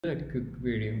A quick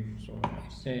video. So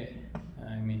it's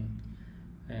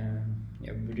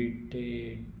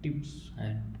everyday tips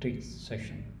and tricks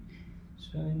session.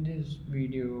 So in this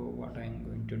video, what I'm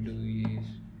going to do is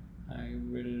I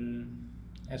will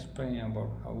explain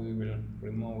about how we will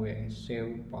remove a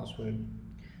saved password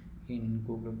in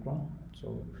Google Chrome.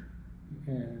 So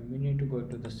we need to go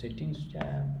to the settings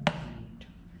tab, and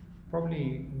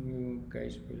probably you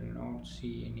guys will not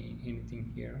see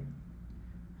anything here.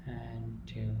 And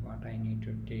what I need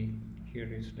to take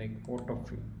here is like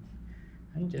autofill,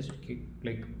 and just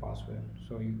click password,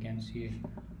 so you can see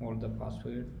all the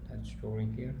password that's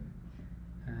storing here.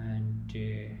 And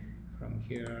from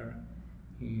here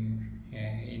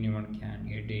anyone can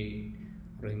edit,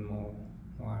 remove,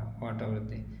 whatever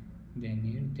they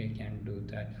need, they can do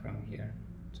that from here.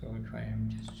 So if I am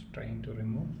just trying to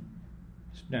remove,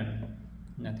 it's done,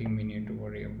 nothing we need to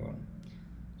worry about.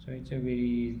 So it's a very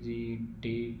easy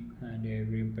tip, and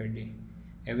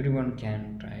everyone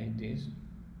can try this.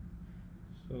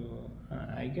 So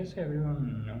I guess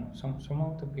everyone know, some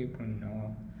of the people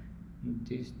know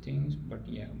these things, but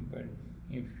yeah, but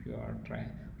if you are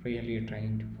really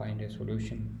trying to find a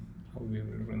solution how we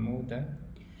will remove that,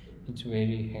 it's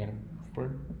very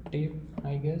helpful tip,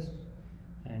 I guess.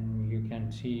 And you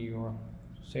can see your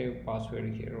save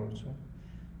password here also,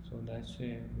 so that's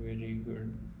a very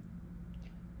good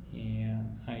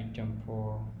item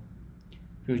for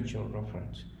future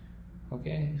reference.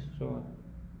 Okay, so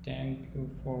thank you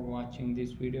for watching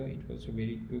this video. It was a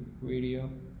very quick video,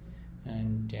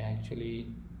 and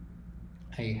actually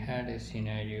I had a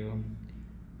scenario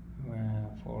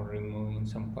for removing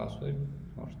some password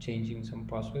or changing some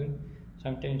password.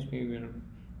 Sometimes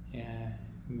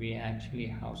we actually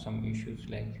have some issues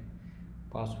like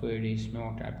password is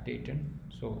not updated.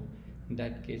 So in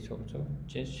that case also,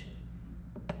 just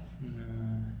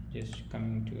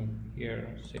coming to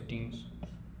here, settings,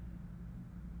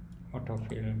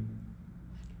 autofill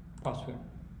password,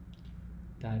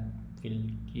 that will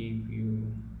give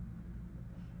you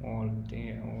all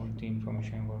the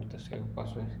information about the save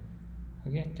password.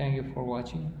 Okay, thank you for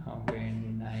watching. Have a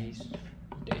nice